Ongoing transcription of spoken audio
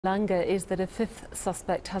Mpumalanga is that a fifth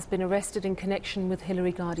suspect has been arrested in connection with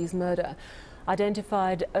Hillary Gardee's murder.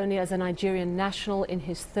 Identified only as a Nigerian national in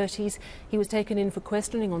his 30s, he was taken in for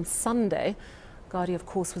questioning on Sunday. Gardee, of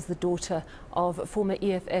course, was the daughter of former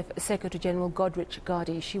EFF Secretary General Godrich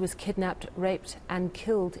Gardee. She was kidnapped, raped and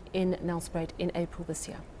killed in Nelspruit in April this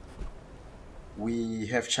year. We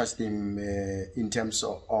have charged him in terms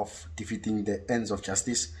of defeating the ends of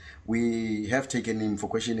justice. We have taken him for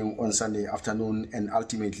questioning on Sunday afternoon, and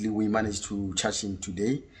ultimately we managed to charge him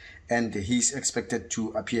today. And he's expected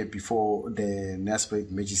to appear before the Nelspruit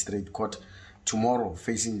Magistrate Court tomorrow,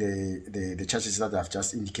 facing the charges that I've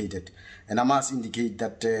just indicated. And I must indicate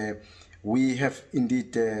that we have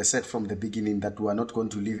indeed said from the beginning that we are not going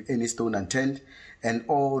to leave any stone unturned, and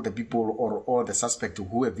all the people or all the suspects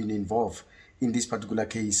who have been involved in this particular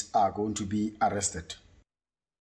case are going to be arrested.